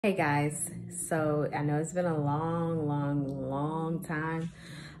Hey guys, so I know it's been a long time.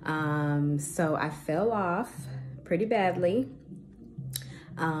 So I fell off pretty badly.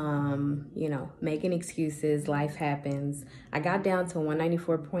 Making excuses, life happens. I got down to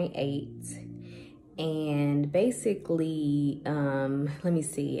 194.8 and basically, let me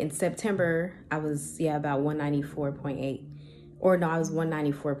see, in September, I was, about 194.8 or no, I was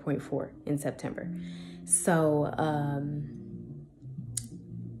 194.4 in September. So,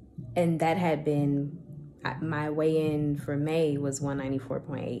 and that had been my weigh-in for May was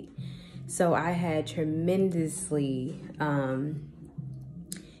 194.8. So I had tremendously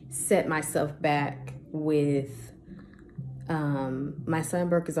set myself back with my son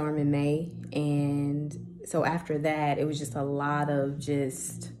broke his arm in May, and so after that it was just a lot of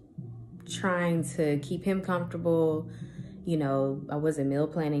just trying to keep him comfortable. I wasn't meal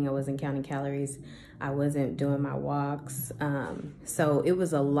planning, I wasn't counting calories, I wasn't doing my walks. So it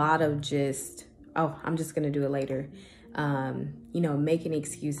was a lot of just, oh, I'm just gonna do it later, making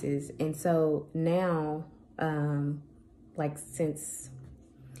excuses. And so now, like since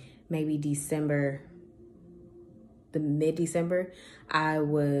maybe December, the mid-December, I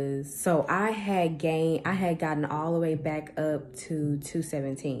had gotten all the way back up to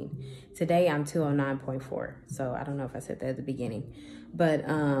 217. Today I'm 209.4. So I don't know if I said that at the beginning, but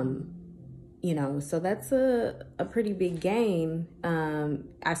so that's a pretty big gain.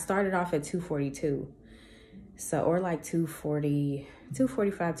 I started off at 242. So, or like 240,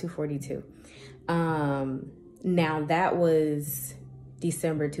 245, 242. Now that was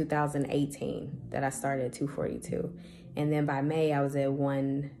December 2018 that I started at 242. And then by May, I was at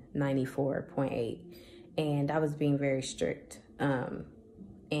 194.8. And I was being very strict.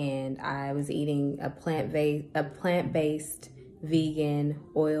 And I was eating a plant-based, vegan,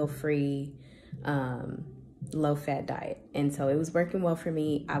 oil-free, low-fat diet. And so it was working well for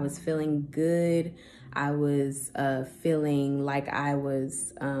me. I was feeling good. I was feeling like I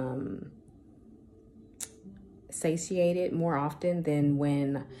was satiated more often than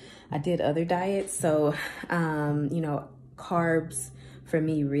when I did other diets. So, carbs for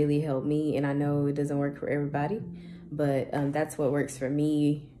me really helped me, and I know it doesn't work for everybody, but that's what works for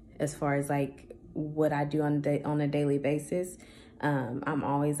me as far as like what I do on a daily basis. I'm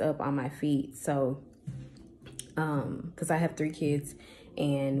always up on my feet. So, because I have 3 kids,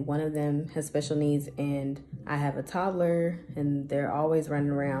 and one of them has special needs, and I have a toddler, and they're always running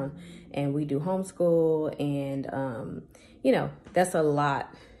around, and we do homeschool, and that's a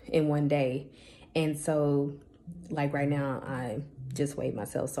lot in one day. And so like right now I just weighed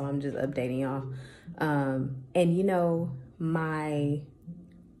myself, so I'm just updating y'all. And my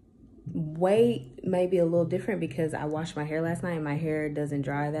weight may be a little different because I washed my hair last night and my hair doesn't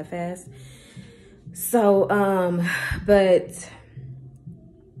dry that fast. So but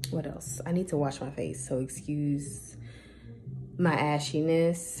what else? I need to wash my face, so excuse my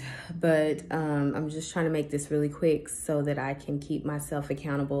ashiness, but I'm just trying to make this really quick so that I can keep myself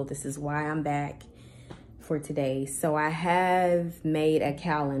accountable. This is why I'm back for today. So I have made a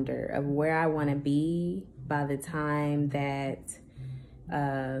calendar of where I want to be by the time that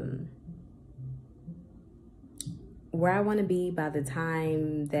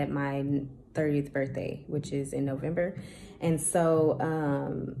my 30th birthday, which is in November. And so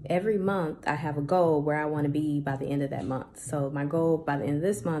every month I have a goal where I want to be by the end of that month. So my goal by the end of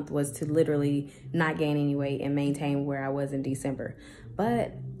this month was to literally not gain any weight and maintain where I was in December.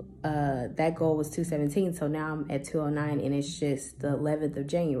 But that goal was 217. So now I'm at 209, and it's just the 11th of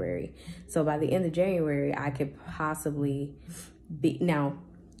January. So by the end of January, I could possibly be, now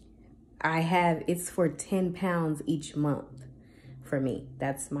it's for 10 pounds each month for me.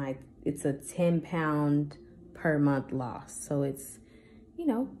 It's a 10-pound per month loss. So it's,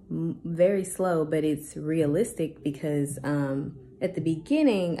 very slow, but it's realistic because at the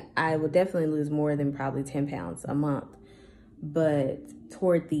beginning, I will definitely lose more than probably 10 pounds a month. But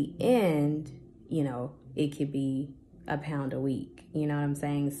toward the end, it could be a pound a week. You know what I'm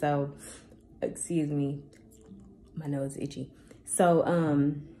saying? So, excuse me, my nose is itchy. So,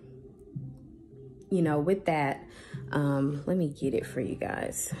 with that, let me get it for you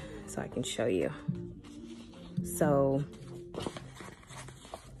guys so I can show you. So,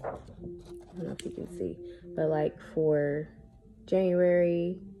 I don't know if you can see, but like for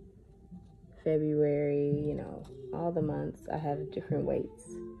January, February, all the months, I have different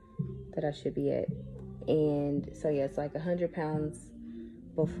weights that I should be at. And so, yeah, it's like 100 pounds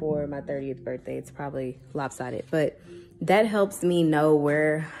before my 30th birthday. It's probably lopsided, but that helps me know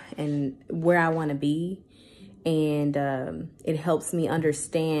where I want to be. And it helps me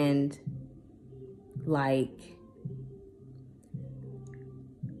understand, like,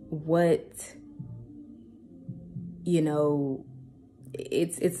 what, you know,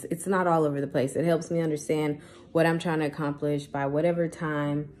 it's not all over the place. It helps me understand what I'm trying to accomplish by whatever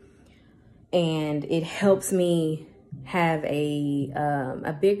time. And it helps me have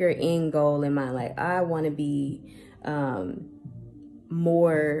a bigger end goal in mind. Like, I want to be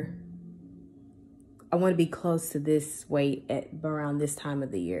I want to be close to this weight at around this time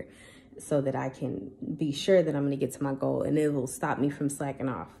of the year, so that I can be sure that I'm going to get to my goal, and it will stop me from slacking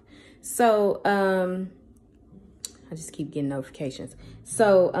off. So, I just keep getting notifications.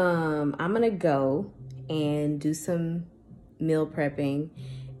 So, I'm going to go and do some meal prepping,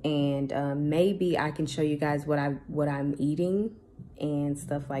 and maybe I can show you guys what I'm eating and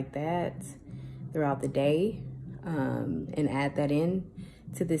stuff like that throughout the day, and add that in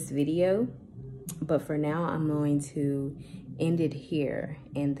to this video. But for now, I'm going to end it here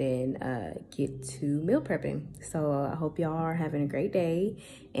and then get to meal prepping. So I hope y'all are having a great day.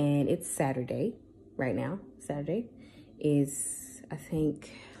 And it's Saturday right now. Saturday is, I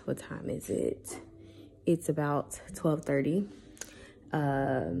think, what time is it? It's about 12:30,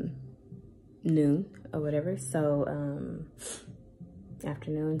 noon or whatever. So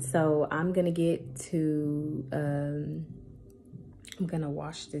afternoon. So I'm gonna get to I'm gonna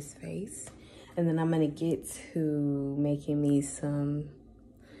wash this face, and then I'm gonna get to making me some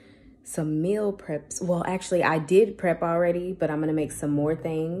meal preps. Well, actually, I did prep already, but I'm gonna make some more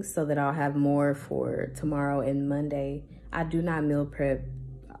things so that I'll have more for tomorrow and Monday. I do not meal prep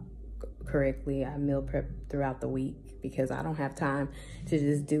correctly. I meal prep throughout the week because I don't have time to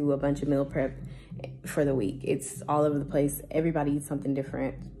just do a bunch of meal prep for the week. It's all over the place. Everybody eats something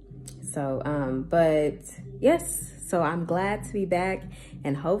different. So, but yes, so I'm glad to be back,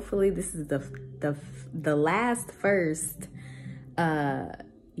 and hopefully this is the last first,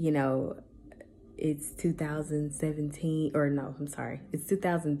 you know, it's 2017, or no, I'm sorry, it's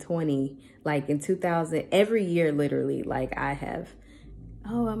 2020. Like in 2000, every year, literally, like I have,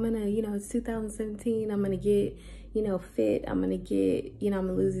 oh, I'm gonna, you know, it's 2017, I'm gonna get, you know, fit, I'm gonna get, you know, I'm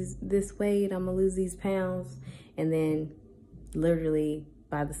gonna lose this weight, I'm gonna lose these pounds, and then literally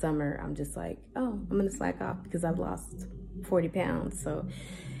by the summer, I'm just like, oh, I'm gonna slack off because I've lost 40 pounds. So,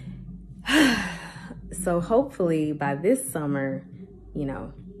 so hopefully by this summer, you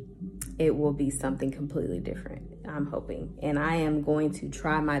know, it will be something completely different. I'm hoping, and I am going to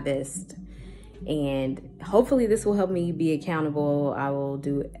try my best, and hopefully this will help me be accountable. I'm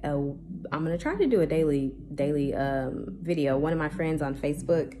gonna try to do a daily video. One of my friends on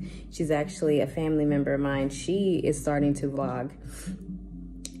Facebook, she's actually a family member of mine. She is starting to vlog,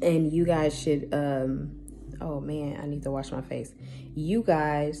 and you guys should, oh man, I need to wash my face. You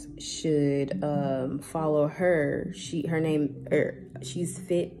guys should follow her. Her name, she's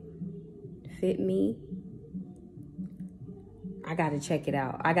Fit Me. I gotta check it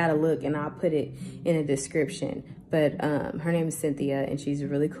out. I gotta look, and I'll put it in a description. But her name is Cynthia, and she's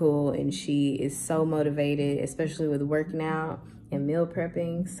really cool, and she is so motivated, especially with working out and meal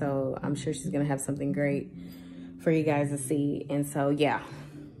prepping. So I'm sure she's gonna have something great for you guys to see. And so, yeah.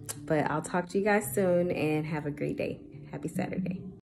 But I'll talk to you guys soon, and have a great day. Happy Saturday.